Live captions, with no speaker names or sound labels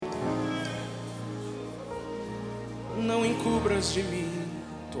Não encubras de mim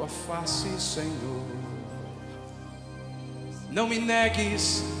tua face, Senhor. Não me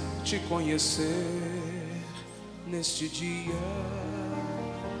negues te conhecer neste dia.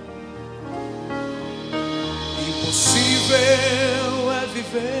 Impossível é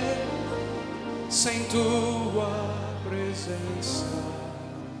viver sem tua presença.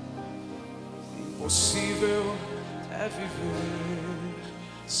 Impossível é viver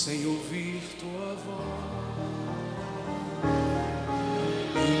sem ouvir tua voz.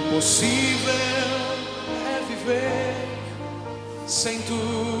 Impossível é viver sem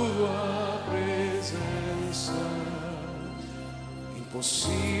tua presença.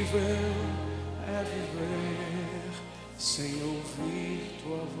 Impossível é viver sem ouvir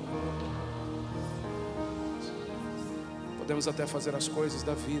tua voz. Podemos até fazer as coisas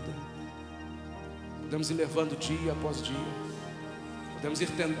da vida, podemos ir levando dia após dia, podemos ir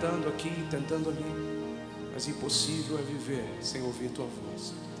tentando aqui, tentando ali, mas impossível é viver sem ouvir tua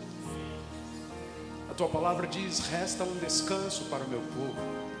voz. A tua palavra diz: resta um descanso para o meu povo.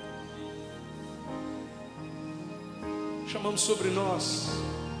 Chamamos sobre nós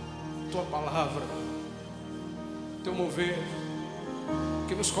tua palavra, teu mover,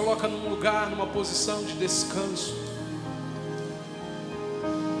 que nos coloca num lugar, numa posição de descanso,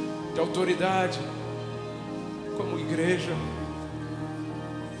 de autoridade, como igreja.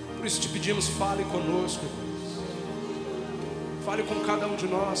 Por isso te pedimos, fale conosco, fale com cada um de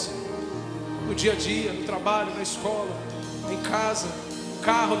nós, no dia a dia, no trabalho, na escola, em casa, no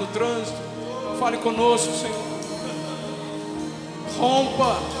carro, no trânsito. Fale conosco, Senhor.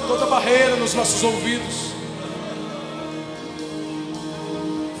 Rompa toda barreira nos nossos ouvidos.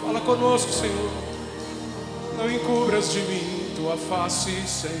 Fala conosco, Senhor. Não encubras de mim tua face,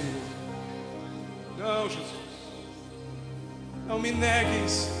 Senhor. Não, Jesus. Não me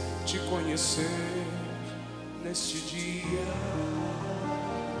negues te conhecer neste dia.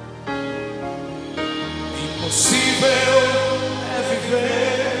 Impossível é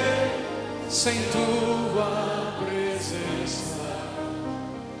viver sem tua presença.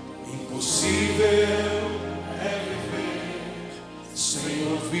 Impossível é viver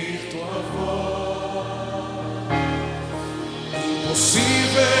sem ouvir tua voz.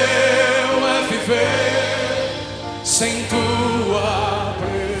 Impossível é viver sem tua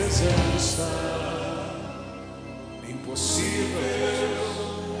presença.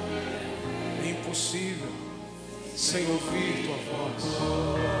 Impossível sem ouvir tua voz.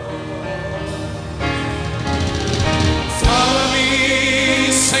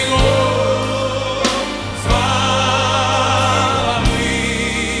 Fala-me, Senhor, fala-me,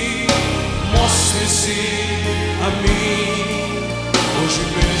 mostre-se a mim hoje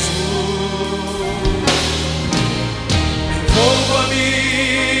mesmo. Envolva-me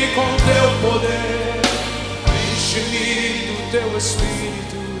com teu poder, enche-me do teu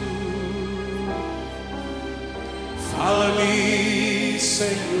Espírito. Fala-me,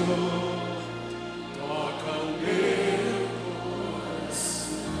 Senhor, toca o meu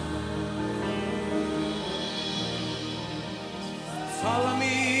coração.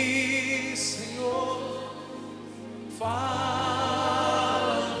 Fala-me, Senhor, fala-me,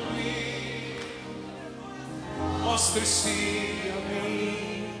 mostre-se a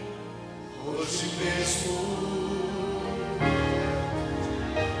mim hoje mesmo.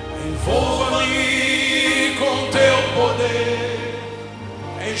 Envolva-me com teu poder,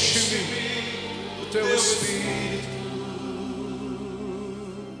 enche-me do teu Espírito.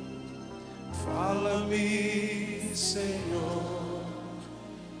 Fala-me, Senhor,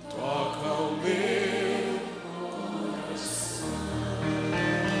 toca o meu coração.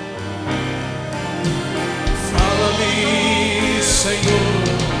 Fala-me, Senhor,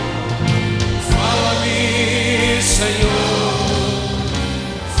 fala-me, Senhor.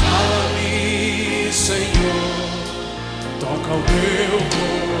 Senhor, toca o meu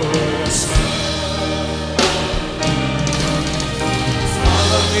coração.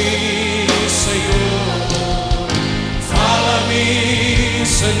 Fala-me, Senhor, fala-me,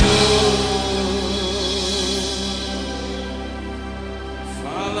 Senhor,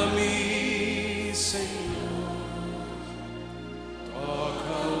 fala-me, Senhor,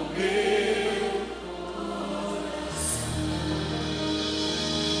 toca o meu coração.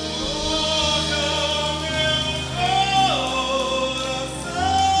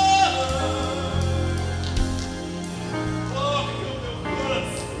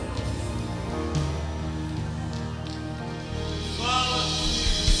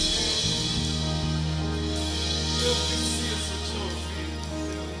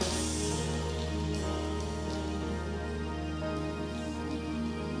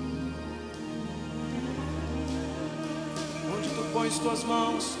 pões tuas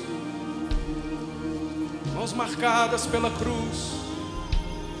mãos, mãos marcadas pela cruz,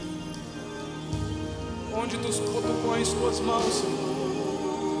 onde tu pões tuas mãos, Senhor.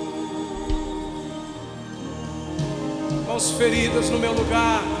 Mãos feridas no meu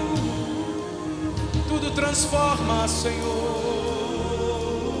lugar, tudo transforma, Senhor.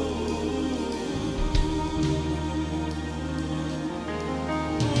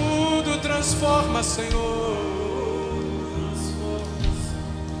 Tudo transforma, Senhor.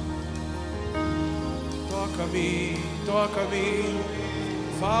 Toca-me, toca-me,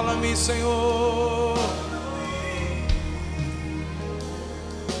 fala-me, Senhor.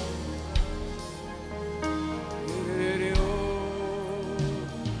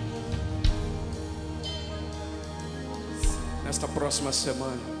 Nesta próxima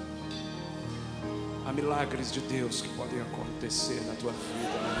semana, há milagres de Deus que podem acontecer na tua vida,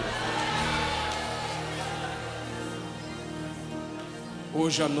 na minha vida.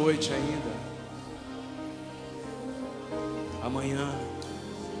 Hoje à noite ainda, amanhã,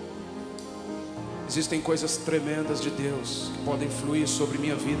 existem coisas tremendas de Deus que podem fluir sobre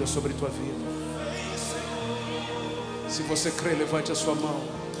minha vida, sobre tua vida. Se você crê, levante a sua mão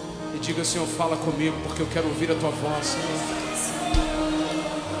e diga: Senhor, fala comigo, porque eu quero ouvir a tua voz, Senhor.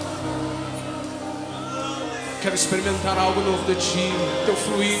 Quero experimentar algo novo de ti, teu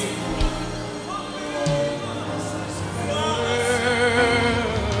fluir.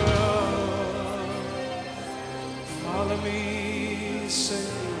 Fala-me,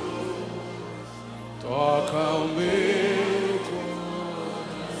 Senhor, toca o meu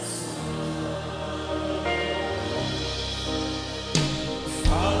coração.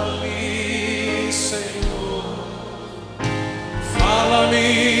 Fala-me, Senhor,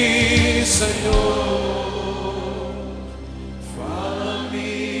 fala-me, Senhor.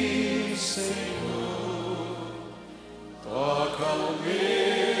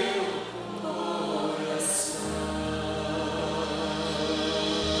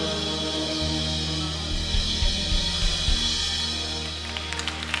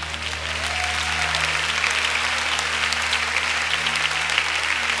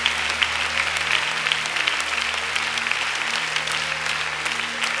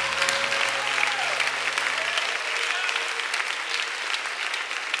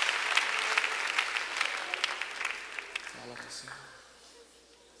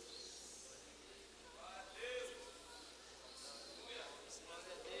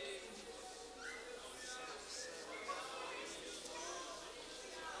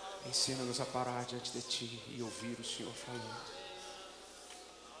 Ensina-nos a parar diante de ti e ouvir o Senhor falando.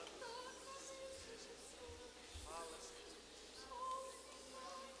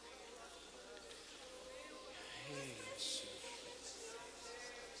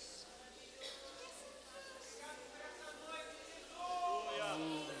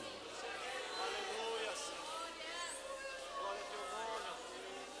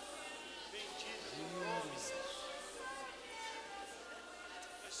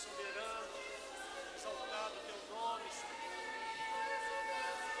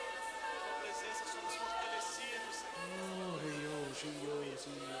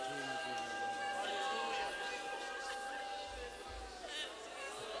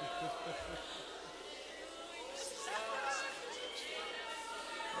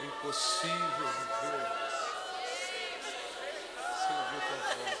 É impossível viver